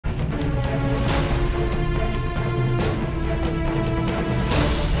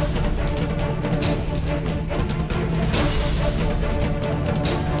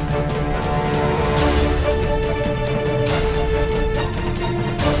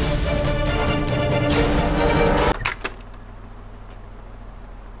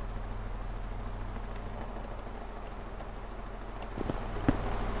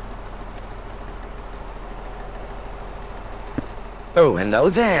Oh, hello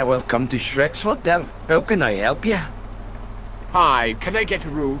there. Welcome to Shrek'S Hotel. How can I help you? Hi, can I get a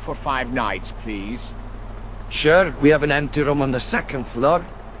room for 5 nights, please? Sure, we have an empty room on the 2nd floor.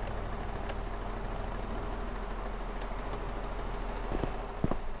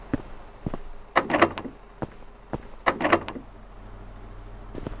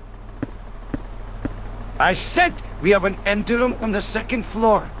 I said we have an empty room on the 2nd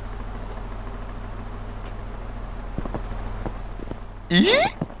floor.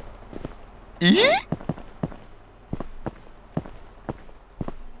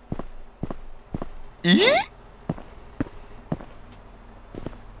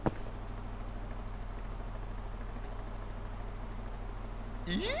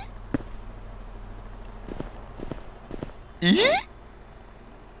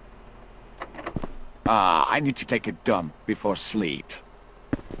 I need to take a dump before sleep.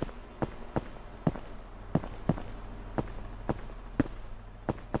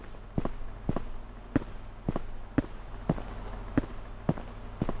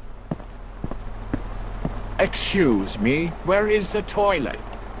 Excuse me, where is the toilet?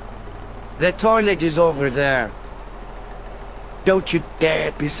 The toilet is over there. Don't you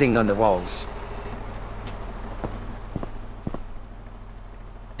dare pissing on the walls.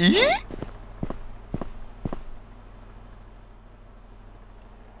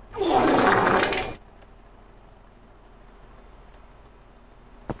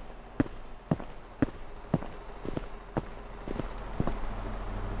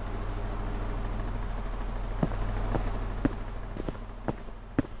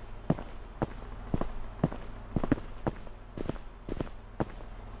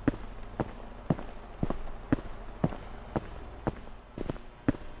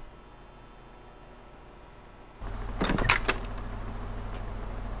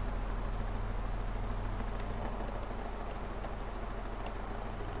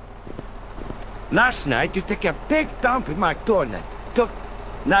 Last night you took a big dump in my toilet.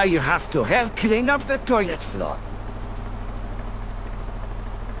 Now you have to help clean up the toilet floor.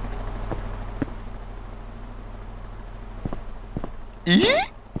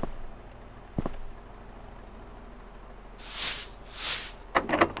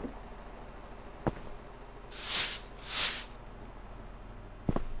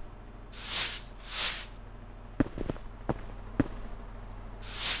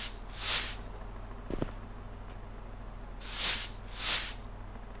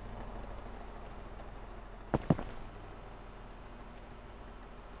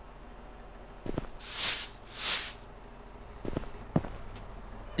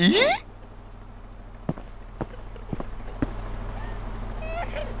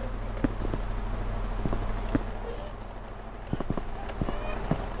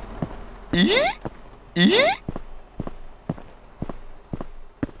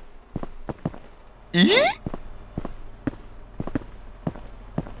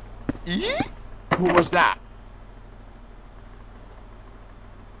 Who was that?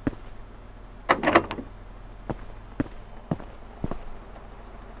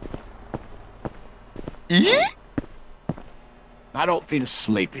 I don't feel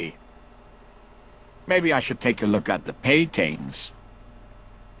sleepy. Maybe I should take a look at the paintings.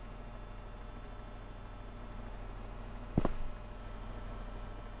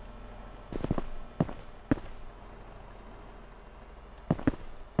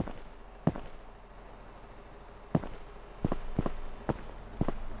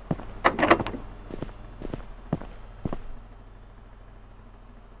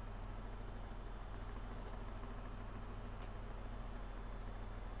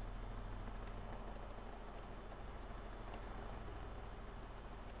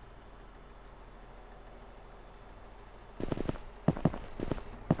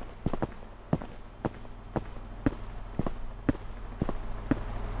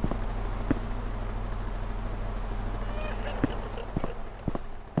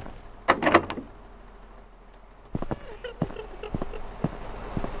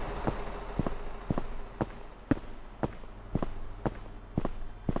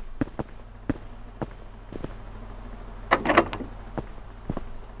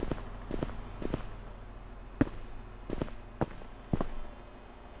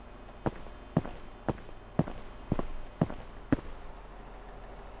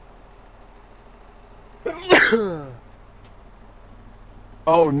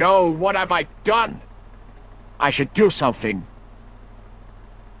 Oh no, what have I done? I should do something.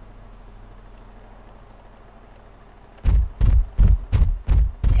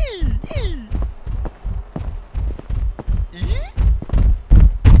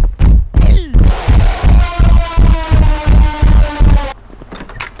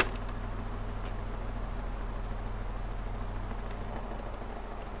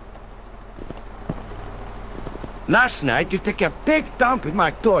 Last night you took a big dump in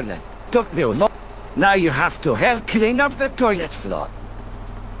my toilet. Took me a long. Now you have to help clean up the toilet floor.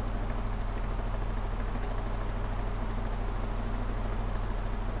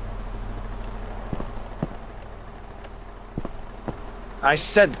 I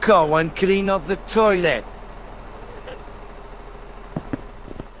said go and clean up the toilet.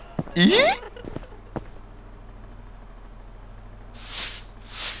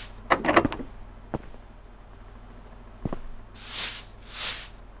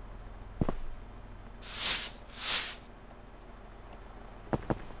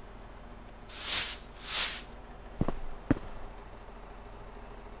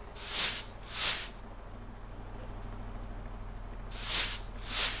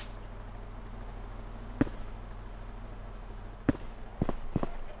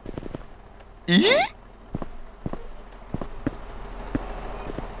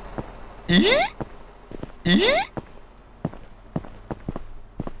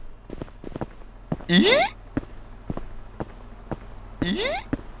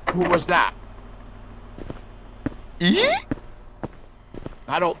 Who was that?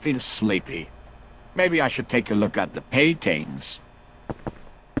 I don't feel sleepy. Maybe I should take a look at the paintings.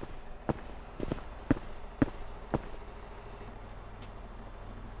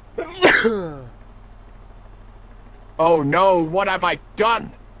 Oh no, what have I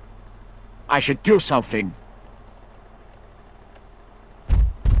done? I should do something.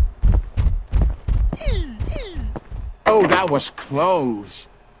 Oh, that was close.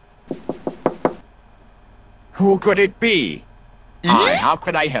 Who could it be? Hi, how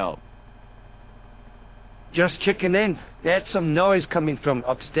could I help? Just checking in. There's some noise coming from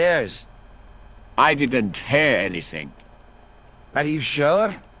upstairs. I didn't hear anything. Are you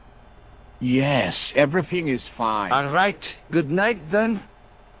sure? Yes, everything is fine. All right. Good night, then.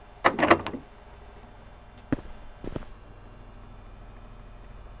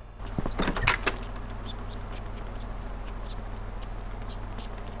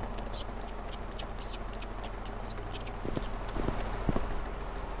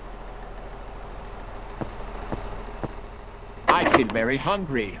 I feel very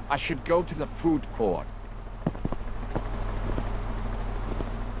hungry. I should go to the food court.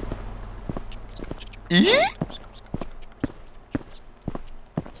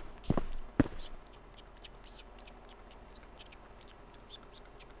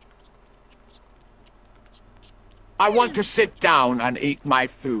 I want to sit down and eat my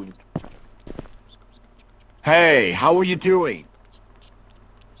food. Hey, how are you doing?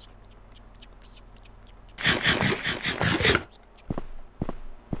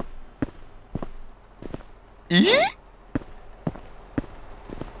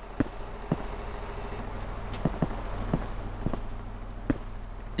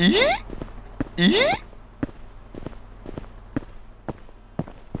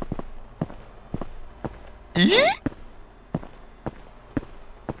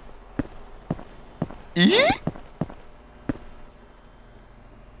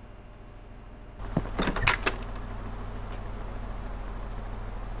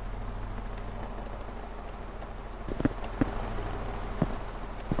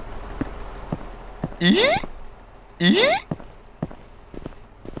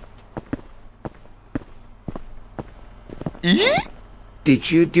 Did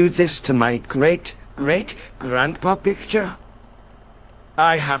you do this to my great-great-grandpa picture?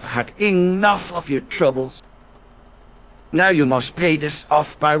 I have had enough of your troubles. Now you must pay this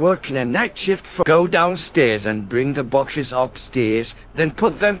off by working a night shift for— Go downstairs and bring the boxes upstairs, then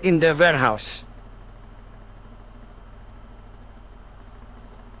put them in the warehouse.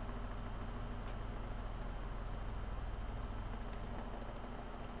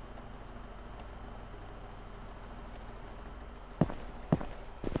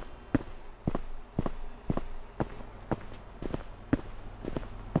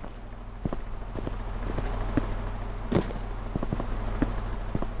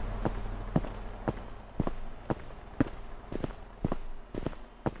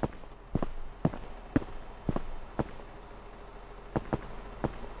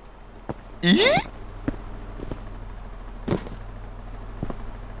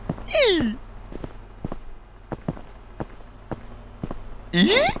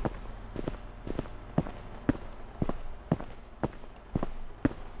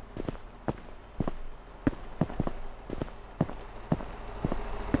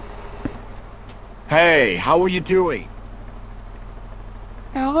 Hey, how are you doing?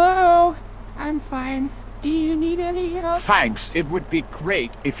 Hello? I'm fine. Do you need any help? Thanks, it would be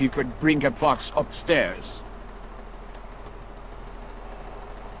great if you could bring a box upstairs.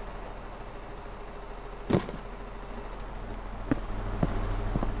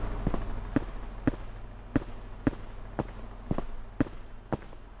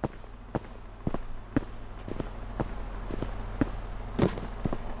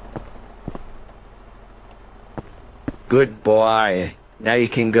 Good boy. Now you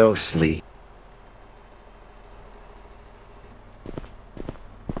can go sleep.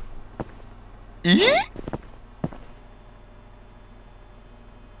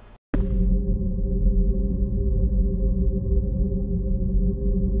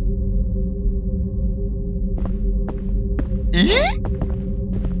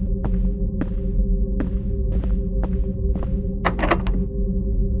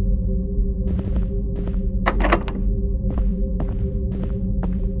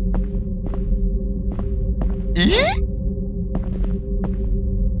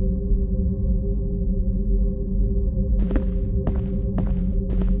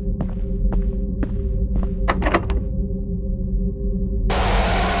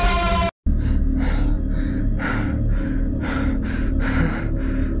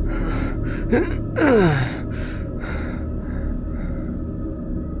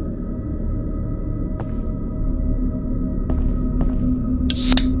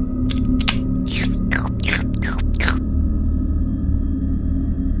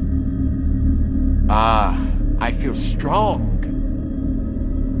 Ah, I feel strong.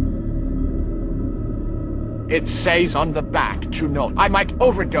 It says on the back to note I might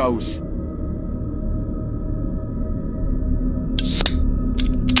overdose.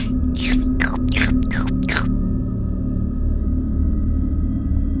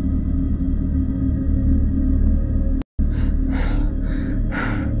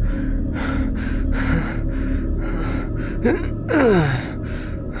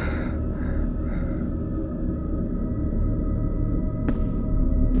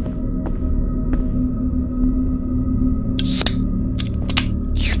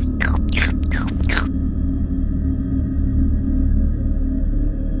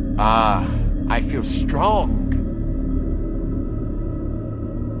 Ah, I feel strong.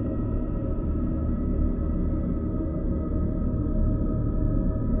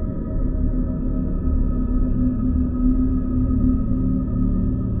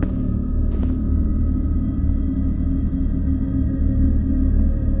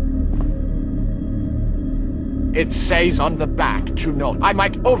 It says on the back to note I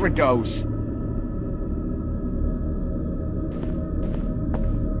might overdose.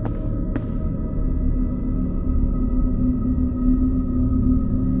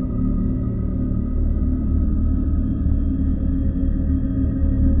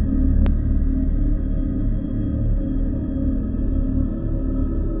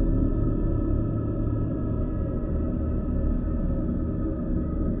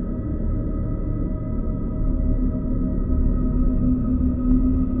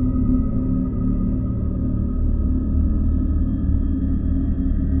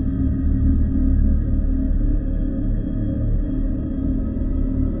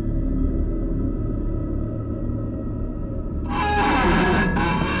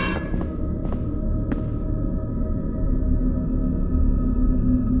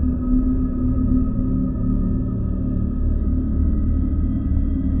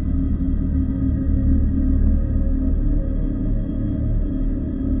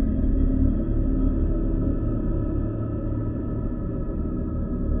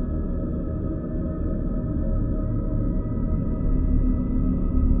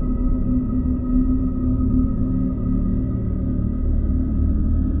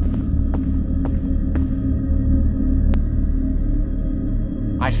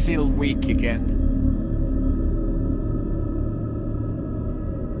 I feel weak again.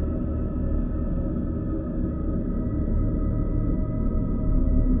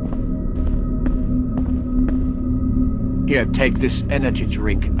 Here, take this energy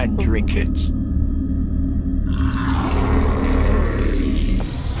drink and drink it.